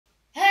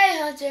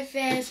Hunter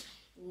fans,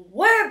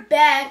 we're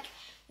back.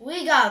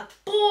 We got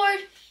bored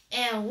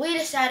and we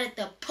decided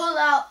to pull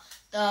out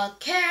the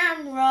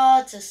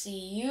camera to see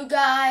you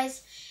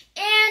guys.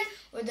 And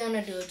we're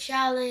gonna do a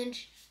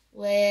challenge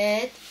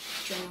with,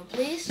 drumroll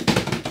please,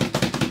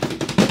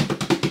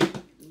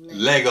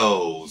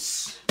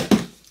 Legos.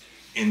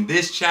 In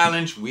this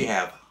challenge, we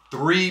have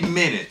 3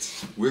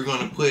 minutes. We're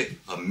gonna put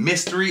a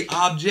mystery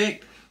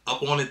object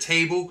up on the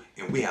table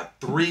and we have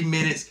 3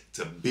 minutes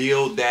to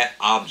build that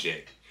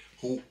object.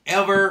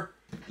 Whoever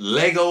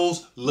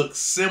Legos look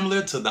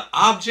similar to the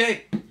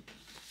object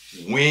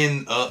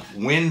win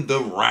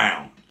the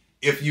round.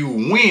 If you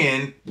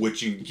win,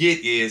 what you get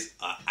is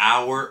an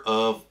hour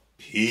of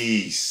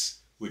peace,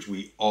 which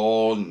we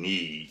all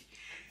need.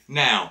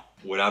 Now,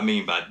 what I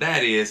mean by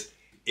that is,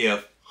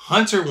 if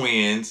Hunter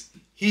wins,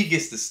 he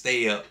gets to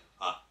stay up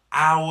an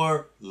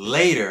hour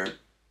later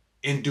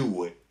and do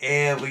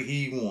whatever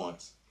he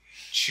wants.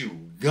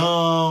 Chew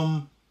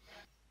gum,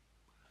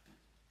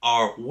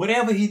 or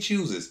whatever he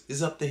chooses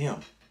is up to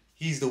him.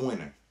 He's the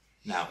winner.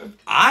 Now, if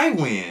I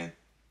win,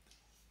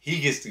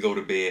 he gets to go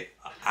to bed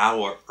an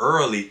hour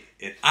early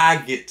and I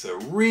get to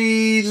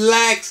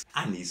relax.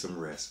 I need some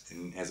rest.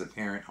 And as a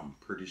parent, I'm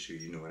pretty sure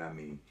you know what I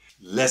mean.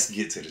 Let's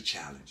get to the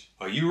challenge.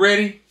 Are you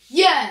ready?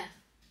 Yeah.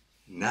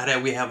 Now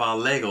that we have our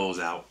Legos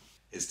out,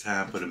 it's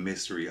time for the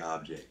mystery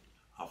object.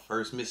 Our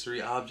first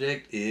mystery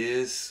object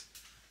is...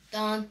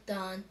 Dun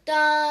dun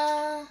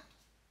dun.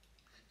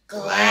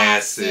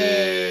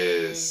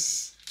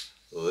 Glasses.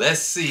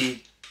 Let's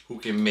see who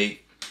can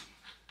make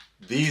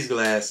these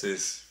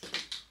glasses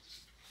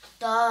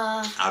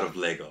out of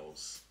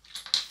Legos.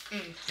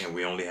 And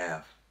we only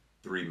have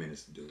 3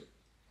 minutes to do it.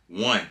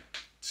 1,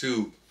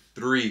 2,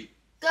 3.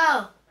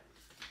 Go.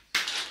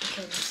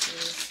 Okay, let's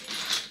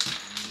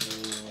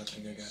see. Oh, I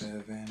think I got an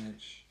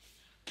advantage.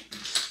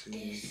 Let's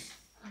see.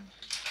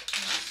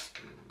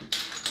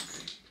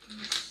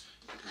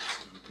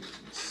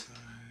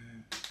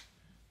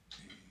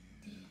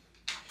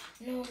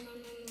 No. Oh,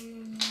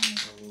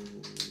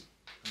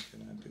 how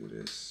can I do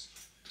this?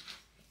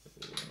 Oh, I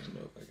don't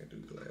know if I can do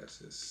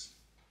glasses.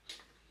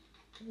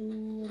 Oh, I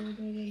don't know if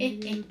I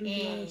can do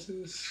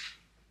glasses.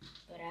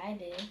 But I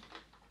did.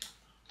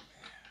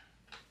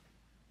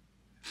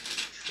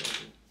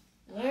 Trouble.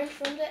 Learn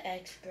from the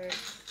expert.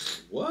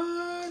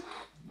 What?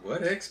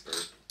 What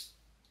expert?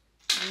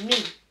 Me.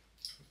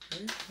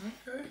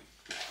 Okay.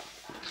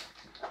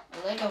 The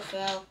Lego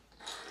fell.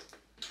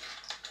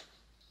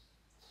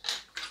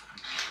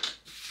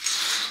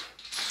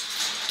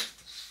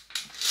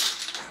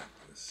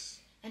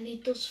 I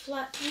need those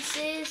flat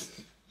pieces.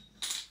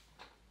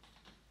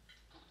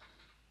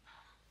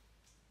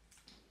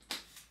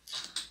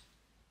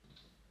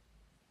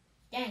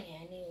 Dang it,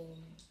 I need one.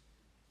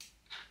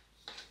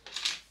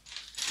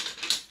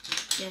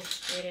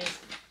 Yes, there it is.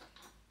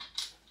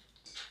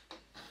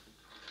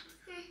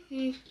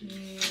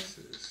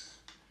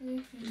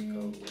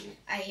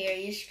 I hear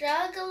you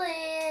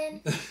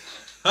struggling.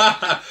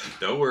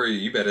 Don't worry,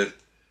 you better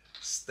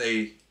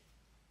stay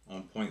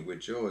on point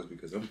with yours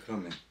because I'm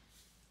coming.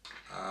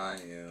 I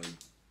am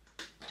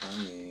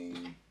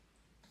coming.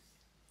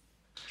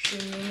 No.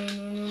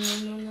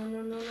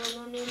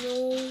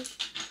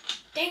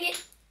 Dang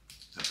it.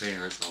 My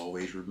parents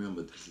always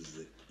remember this is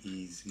an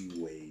easy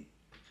way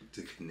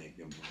to connect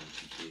them home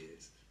to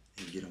kids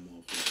and get them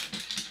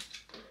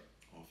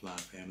offline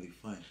family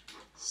fun.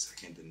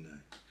 Second to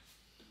none.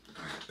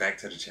 All right, back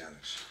to the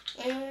challenge.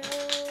 I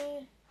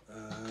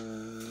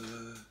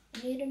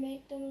need to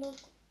make them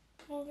look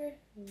longer.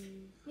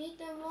 Make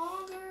them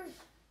longer.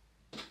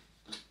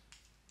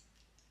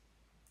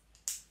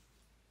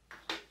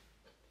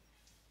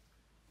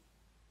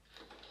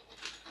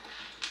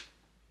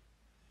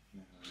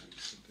 Now I need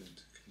something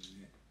to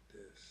connect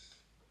this.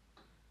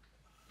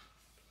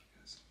 I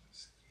got something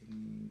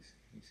skinny.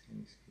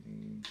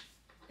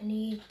 I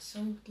need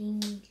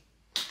something.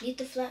 Need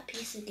the flat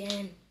piece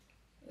again.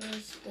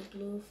 Where's the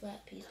blue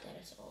flat piece that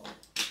is all?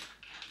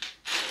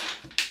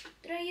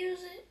 Did I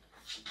use it?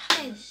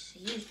 I used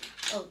it.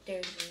 Oh,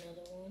 there's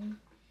another one.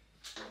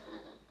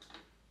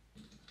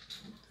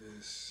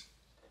 This.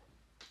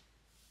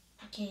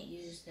 I can't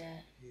use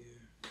that.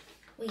 Here.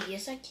 Wait,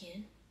 yes I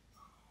can.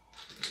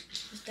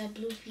 Is that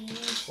blue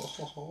piece?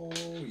 Oh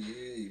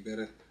yeah, you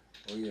better.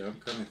 Oh yeah, I'm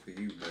coming for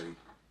you, buddy.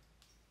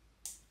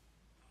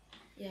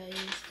 Yeah, I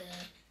used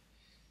that.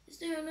 Is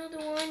there another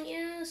one?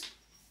 Yes.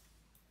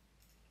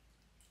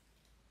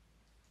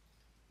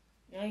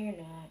 No, you're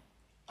not.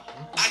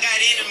 I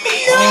got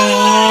enemies.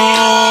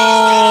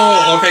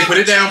 Oh, okay. Put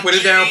it down. I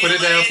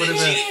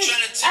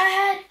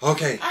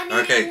Okay.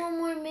 needed 1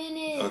 more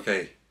minute.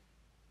 Okay.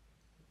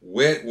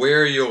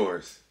 Where are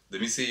yours? Let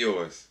me see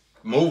yours.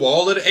 Move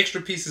all of the extra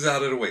pieces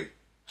out of the way.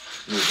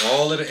 Move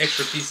all of the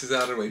extra pieces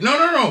out of the way.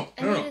 No.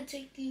 I need to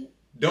take the...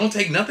 Don't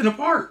take nothing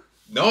apart.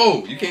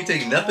 No, you can't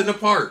take nothing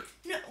apart.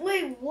 No,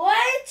 wait,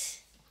 what?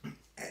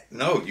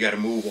 No, you got to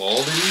move all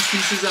of these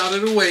pieces out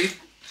of the way.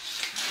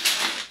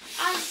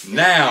 I still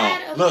Now,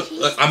 had a look,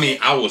 piece I mean,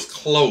 I was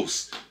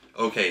close.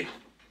 Okay.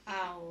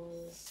 I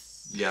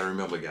was... You got to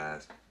remember,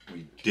 guys.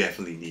 we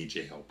definitely need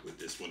your help with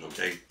this one,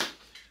 okay?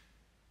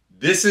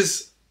 This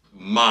is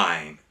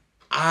mine.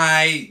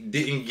 I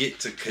didn't get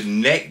to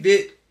connect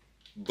it,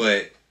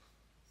 but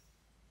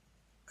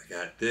I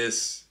got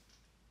this.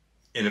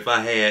 And if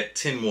I had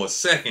 10 more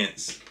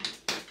seconds,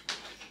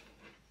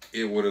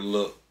 it would have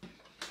looked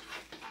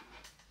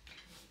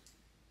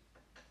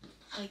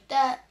like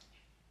that.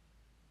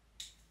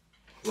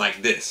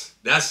 Like this.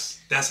 That's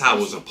how it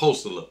was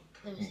supposed to look.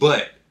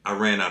 But I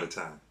ran out of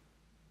time.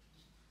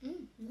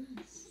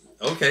 Nice.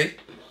 Okay.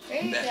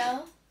 There you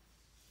go.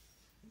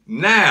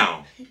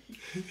 Now,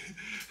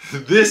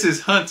 this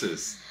is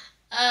Hunter's.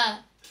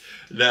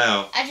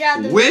 Now, I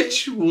dropped the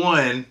which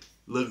one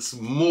looks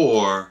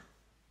more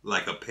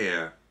like a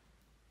pair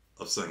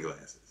of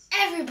sunglasses?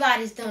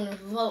 Everybody's gonna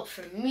vote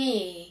for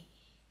me.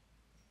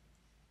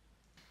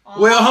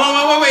 Well, hold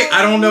on, wait.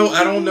 I don't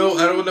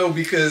know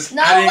because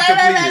No, I didn't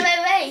complete it.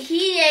 wait.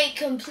 He ain't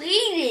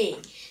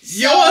completed.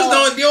 Yours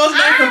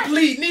not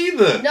complete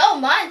neither. No,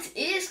 mine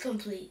is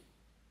complete.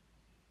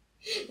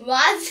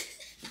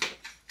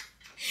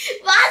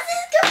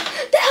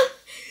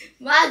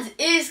 Mine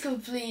is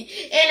complete,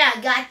 and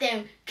I got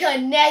them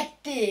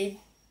connected.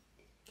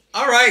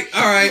 All right.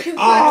 Which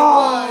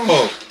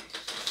Oh.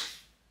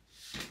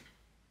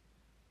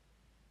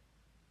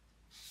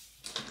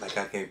 Like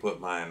I can't put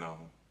mine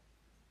on.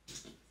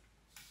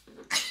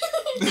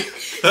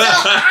 So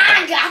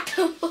I got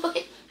the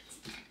point.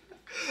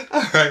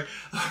 All right.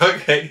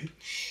 Okay.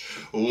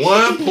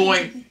 1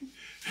 point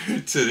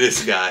to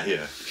this guy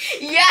here.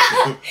 Yeah,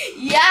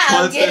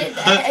 I'm getting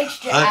that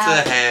extra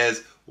Hunter hour.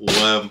 has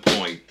 1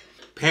 point.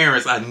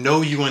 Parents, I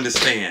know you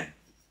understand.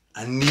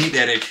 I need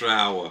that extra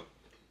hour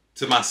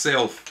to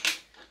myself.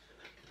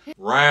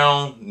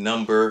 Round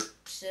number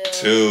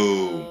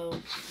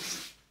 2.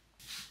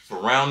 For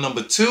round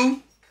number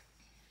 2,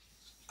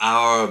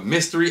 our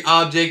mystery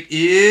object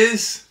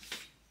is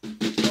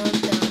Buddha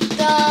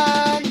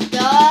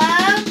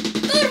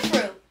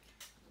fruit.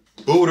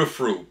 Buddha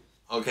fruit.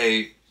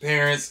 Okay,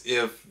 parents,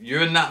 if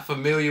you're not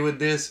familiar with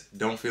this,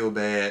 don't feel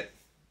bad.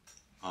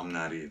 I'm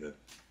not either.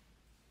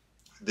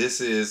 This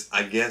is,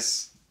 I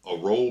guess, a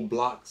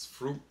Roblox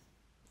fruit.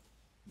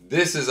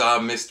 This is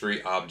our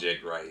mystery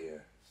object right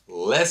here.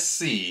 Let's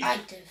see I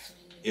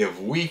definitely knew. if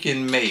we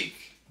can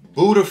make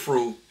Buddha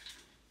fruit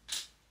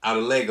out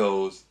of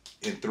Legos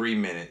in 3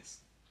 minutes.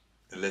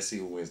 And let's see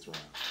who wins the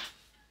round.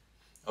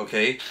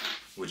 Okay,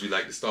 would you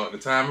like to start the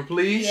timer,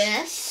 please?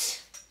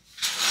 Yes.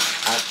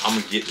 I'm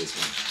going to get this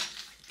one.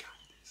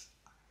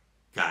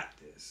 Got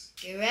this.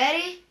 You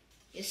ready?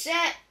 You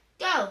set?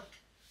 Go.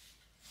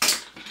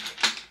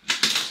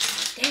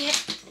 Dang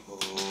it.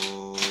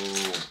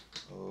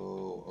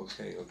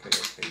 Okay.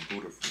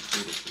 Buddha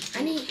fruit.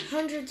 I need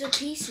hundreds of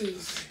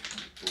pieces.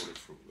 Okay. Buddha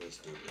fruit. Let's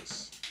do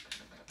this.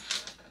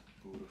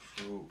 Buddha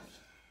fruit.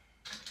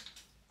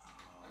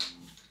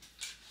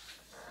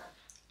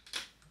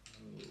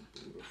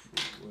 Buddha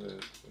fruit. Where?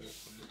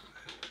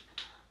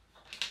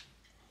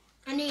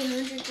 I need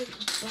hundreds of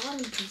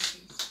bottom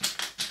pieces.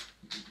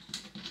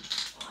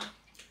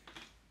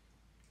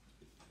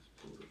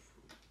 Buddha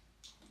fruit.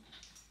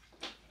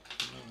 I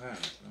don't know how.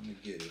 Let me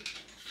get it.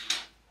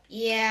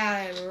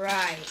 Yeah,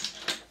 right.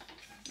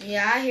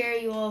 Yeah, I hear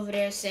you over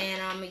there saying,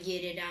 I'ma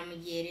get it.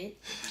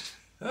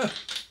 I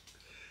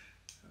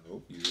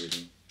hope you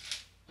didn't.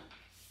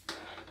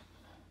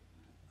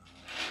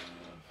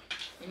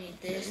 I need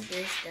this,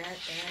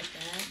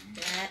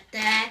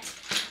 that.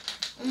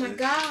 Oh my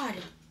god.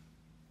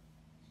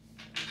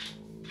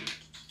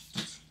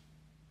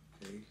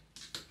 Okay.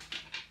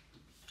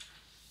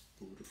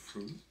 Buddha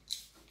fruit.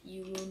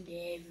 You will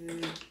never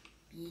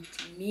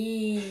beat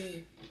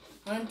me.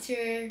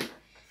 Hunter,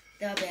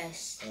 the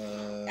best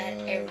at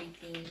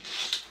everything.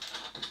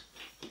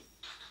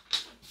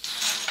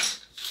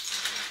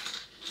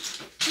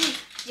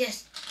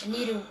 Yes, I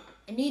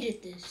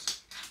needed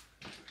this.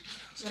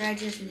 But I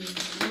just need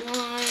one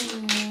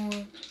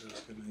more.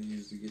 That's what I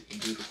use to get the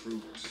Buddha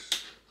fruit.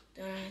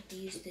 Don't have to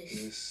use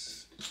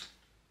this.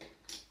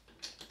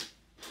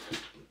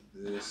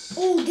 This.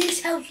 Oh,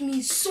 this helps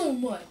me so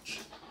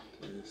much.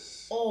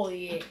 This. Oh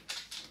yeah.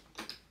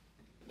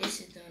 This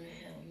is gonna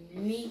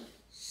help me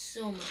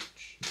so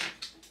much.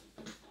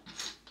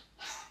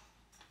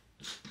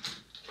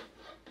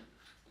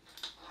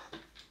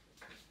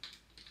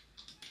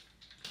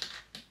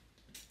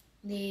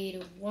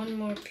 Need one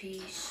more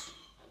piece.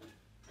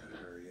 Gotta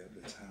hurry up.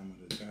 The timer.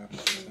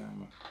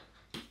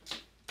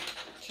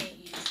 Can't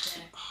use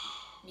that.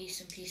 Need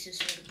some pieces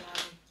for the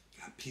bottom.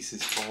 Got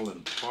pieces falling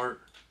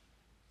apart.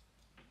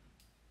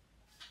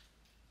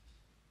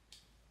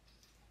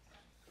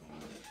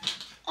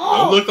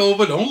 Oh!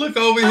 Don't look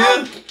over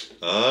here.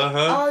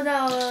 Uh-huh. Oh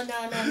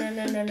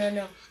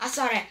no. I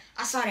saw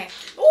that.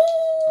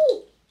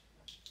 Ooh!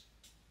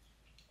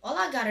 All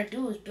I gotta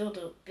do is build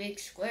a big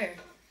square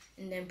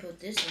and then put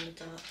this on the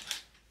top.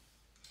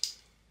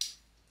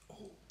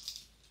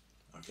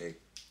 Okay.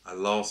 I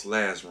lost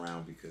last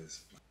round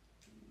because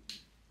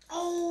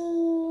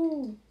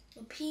Oh,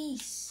 a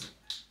piece.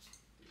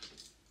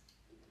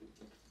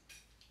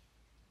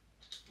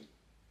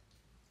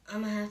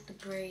 I'm gonna have to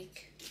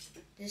break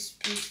this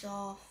piece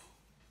off.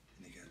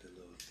 And they got the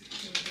little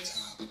thing at the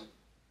top.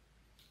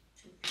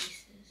 2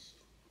 pieces.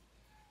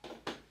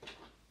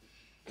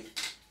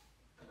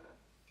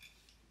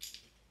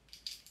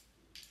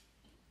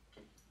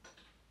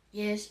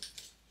 Yes.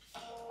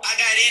 I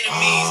got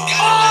enemies,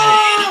 got a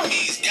lot of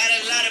enemies, got a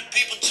lot of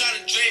people trying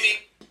to drain me.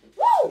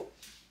 Woo!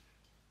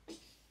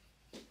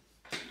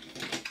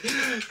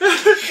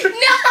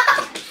 No!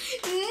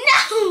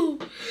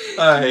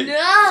 Alright.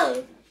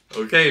 No!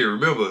 Okay,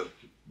 remember,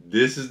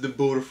 this is the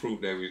Buddha fruit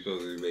that we're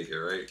supposed to be making,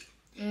 right?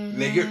 Mm-hmm.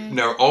 Nigga,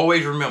 now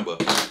always remember,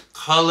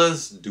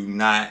 colors do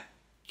not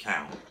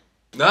count.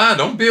 Nah,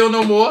 don't build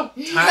no more.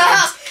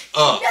 Time's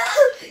up. No!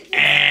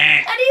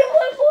 I need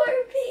one more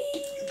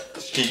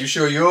piece. Can you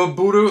show your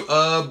Buddha,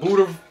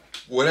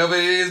 whatever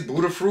it is,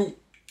 Buddha fruit?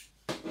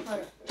 Hold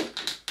on.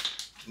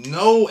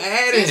 No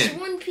adding. Just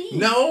one piece.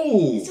 No.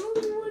 It's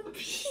only one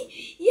piece.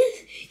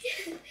 Yes,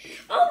 yes.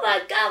 Oh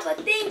my God, my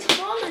thing's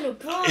falling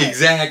apart.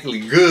 Exactly.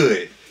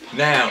 Good.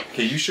 Now,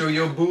 can you show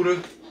your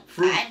Buddha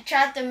fruit? I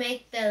tried to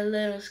make the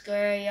little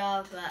square,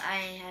 y'all, but I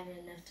ain't having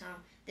enough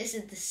time. This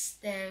is the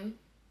stem.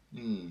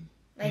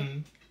 Like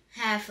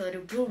half of the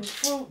Buddha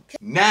fruit.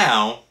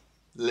 Now,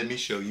 let me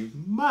show you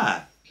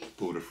my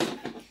Buddha fruit.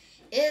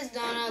 It's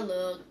gonna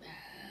look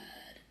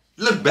bad.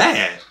 Look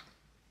bad.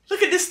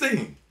 Look at this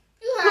thing.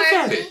 You Look heard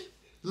at me. it.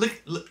 Look.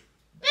 Man,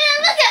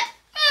 look at.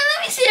 Man,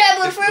 let me see that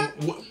Buddha fruit.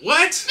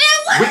 What?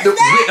 Man, what is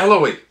that? Hello,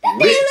 wait. That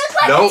thing looks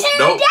like no, a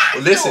no.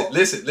 pterodactyl.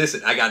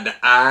 Listen. I got the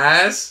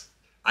eyes.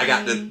 I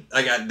got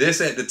this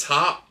at the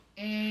top,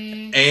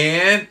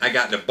 and I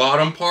got the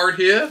bottom part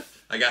here.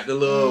 I got the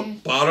little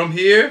bottom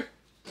here.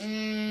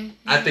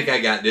 I think I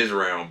got this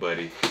round,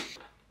 buddy.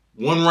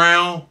 1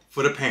 round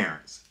for the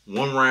parents.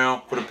 1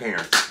 round for the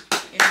parents.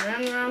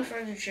 And 1 round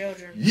for the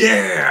children.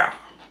 Yeah.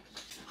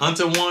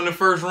 Hunter won the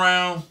first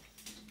round.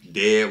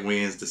 Dad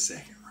wins the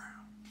second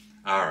round.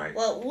 All right.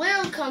 What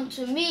will come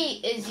to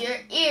me is your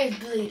ears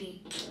bleeding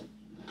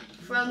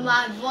from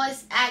my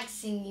voice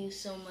asking you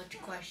so much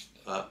questions.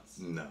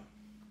 No.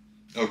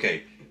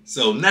 Okay.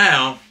 So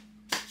now,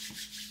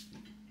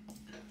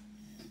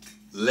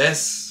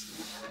 let's.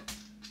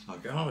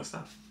 Okay, hold on,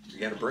 stop. You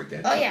gotta break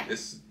that. Oh, yeah.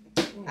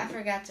 I I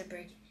forgot to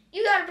break it.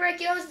 You gotta break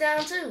yours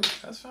down too.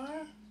 That's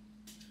fine.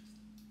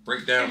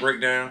 Break down.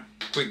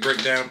 Quick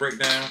breakdown. Break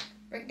down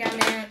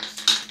dance.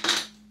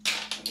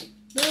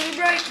 Little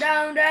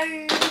breakdown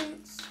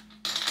dance.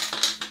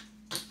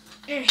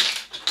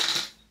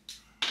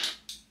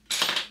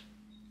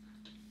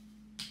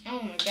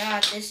 Oh my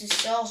God, this is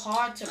so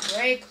hard to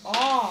break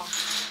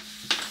off.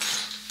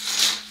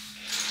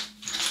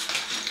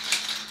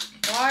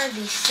 Why are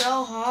these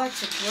so hard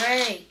to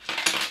break?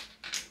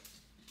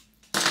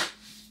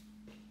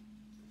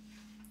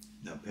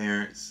 Now,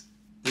 parents,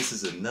 this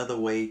is another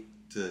way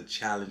to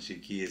challenge your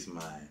kids'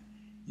 mind.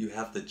 You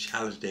have to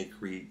challenge their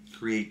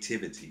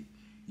creativity.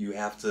 You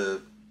have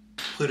to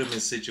put them in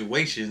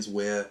situations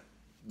where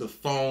the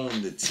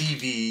phone, the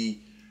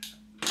TV,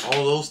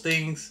 all those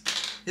things,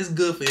 it's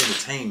good for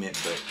entertainment,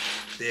 but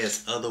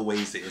there's other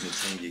ways to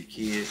entertain your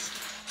kids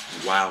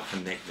while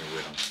connecting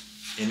with them.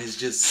 And it's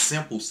just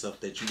simple stuff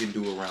that you can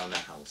do around the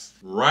house.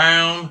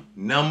 Round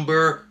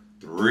number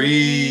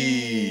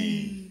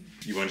 3.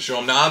 You want to show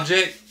them the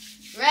object?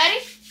 Ready?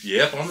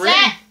 Yep, I'm ready.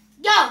 Set,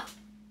 go.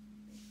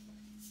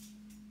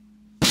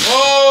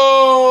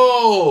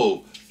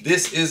 Oh!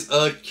 This is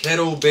a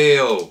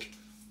kettlebell.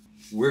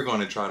 We're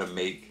going to try to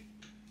make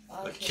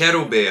a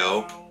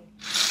kettlebell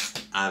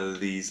out of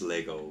these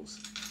Legos.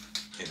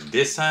 And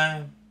this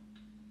time,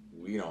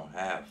 we don't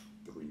have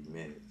 3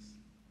 minutes.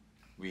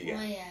 We got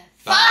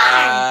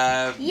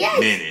 5 Yes.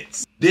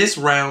 minutes. This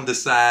round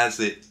decides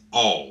it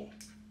all.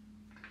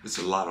 It's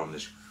a lot on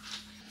this round.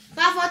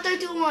 5, 4, 3,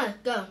 2, 1,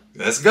 go.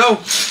 Let's go.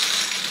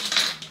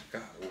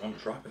 God, I'm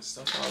dropping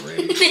stuff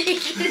already.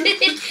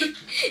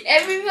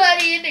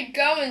 Everybody in the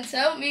comments,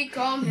 help me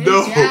calm him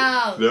No,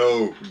 down.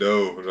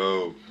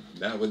 no.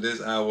 Not with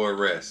this hour of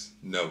rest.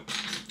 No.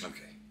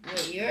 Okay.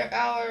 Wait, your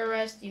hour of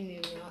rest, you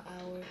mean what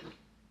hour?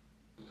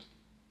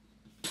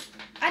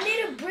 I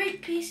need to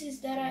break pieces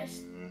that I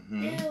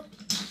still...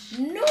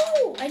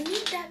 No, I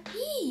need that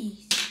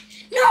piece.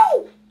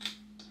 No!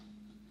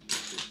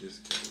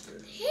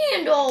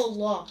 Handle.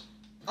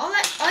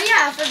 Oh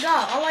yeah, I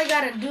forgot. All I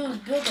gotta do is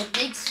build a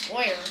big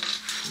square.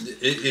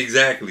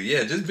 Exactly.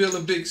 Yeah, just build a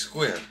big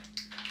square.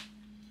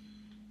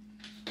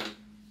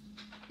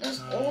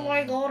 That's all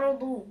I gotta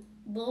do.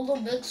 Build a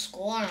big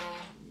square.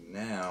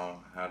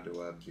 Now, how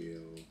do I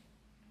build?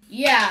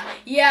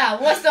 Yeah.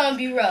 What's gonna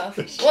be rough?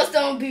 What's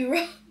gonna be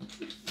rough?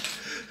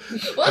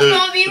 What's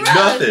gonna be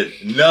rough?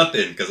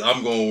 Nothing, because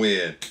I'm gonna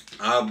win.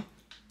 I'm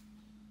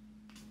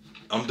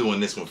doing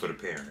this one for the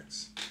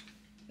parents.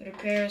 For the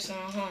parents,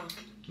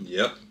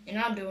 Yep. And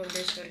I'm doing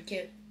this for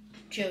the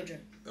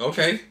children.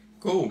 Okay,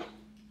 cool.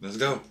 Let's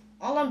go.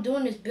 All I'm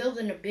doing is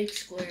building a big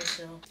square,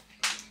 so.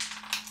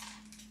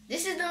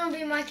 This is gonna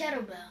be my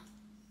kettlebell.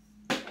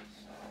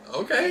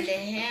 Okay. And the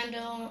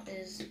handle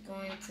is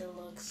going to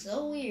look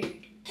so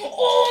weird.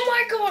 Oh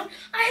my God!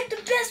 I have the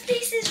best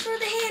pieces for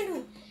the handle.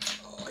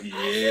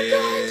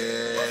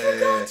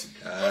 Yeah.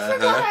 I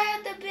forgot I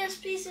had the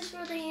best pieces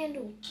for the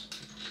handle.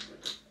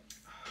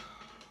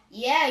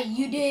 Yeah,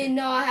 you didn't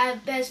know I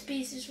have best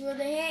pieces for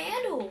the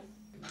handle.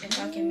 If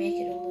I can make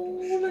it a little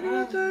Look at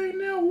that strong. thing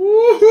now.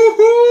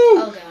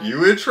 Woo-hoo-hoo. Oh, God.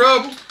 You in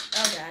trouble.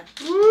 Oh,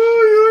 God. Woo,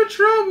 you in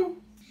trouble.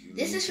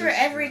 This is for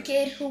every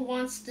kid who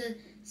wants to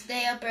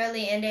stay up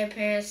early and their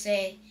parents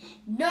say,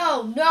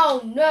 no,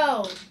 no,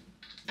 no.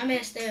 I'm going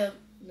to stay up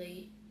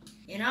late.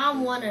 And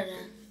I'm one of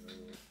them.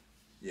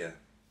 Yeah.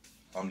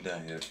 I'm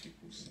done here,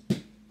 peoples.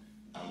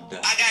 I'm done.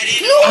 I got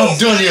enemies, I'm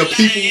done here, got a lot of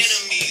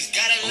peoples. enemies,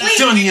 got a I'm lot of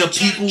done here, people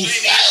tryna peoples.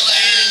 drain me out my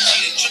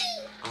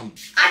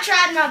energy. I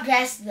tried my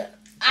best, though.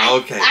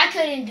 Okay. I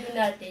couldn't do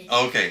nothing.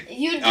 Okay.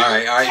 You do. All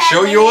right. have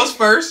Show the yours hand-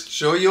 first.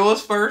 Show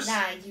yours first.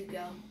 Nah, you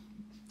go.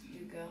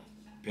 You go.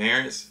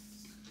 Parents,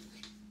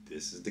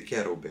 this is the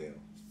kettlebell.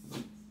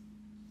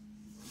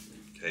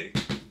 Okay.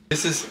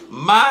 This is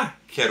my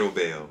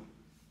kettlebell.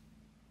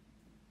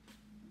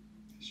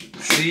 As you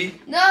can see,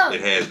 No.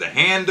 it has the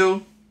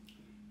handle.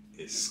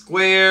 It's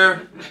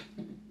square.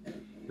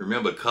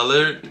 Remember,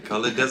 color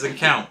doesn't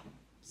count.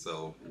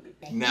 So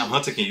now,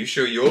 Hunter, can you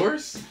show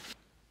yours?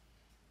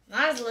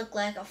 Mine look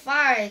like a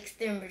fire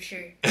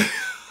extinguisher.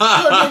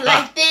 Hold it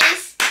like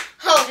this.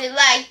 Hold it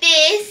like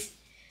this.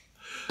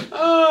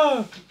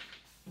 Oh.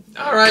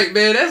 All right,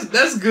 man.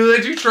 That's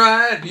good. You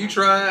tried. You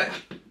tried.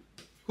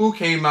 Who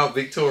came out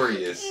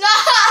victorious? No.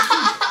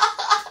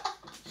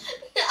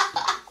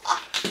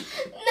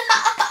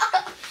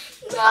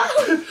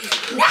 No.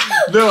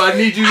 No, I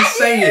need you to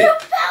say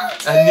it. Found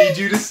I need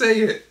you to say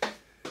it.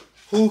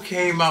 Who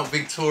came out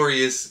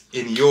victorious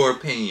in your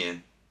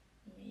opinion?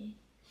 Me.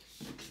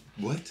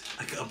 What?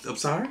 I'm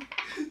sorry?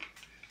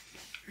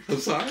 I'm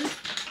sorry?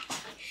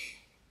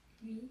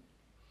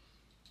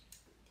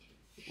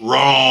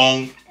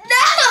 Wrong.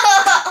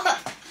 No.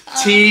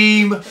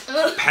 Team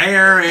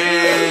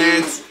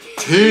parents.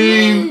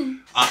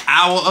 Team an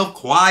hour of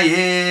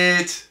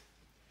quiet.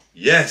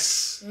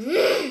 Yes.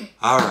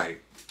 All right.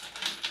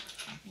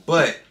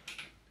 But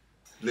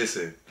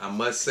listen, I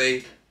must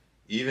say,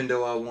 even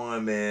though I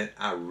won, man,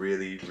 I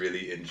really,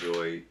 really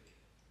enjoyed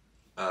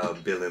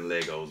building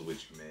Legos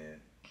with you, man.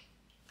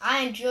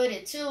 I enjoyed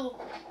it too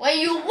when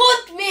you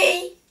whooped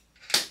me.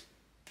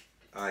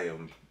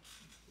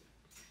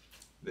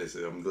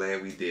 Listen, I'm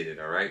glad we did it,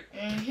 all right?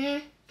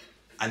 Mm-hmm.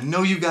 I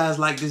know you guys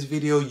like this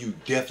video. You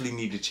definitely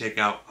need to check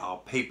out our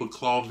paper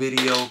claw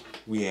video.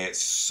 We had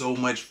so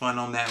much fun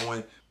on that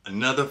one.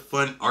 Another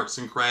fun arts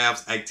and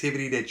crafts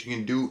activity that you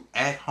can do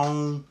at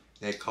home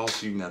that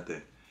costs you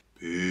nothing.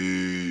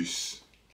 Peace.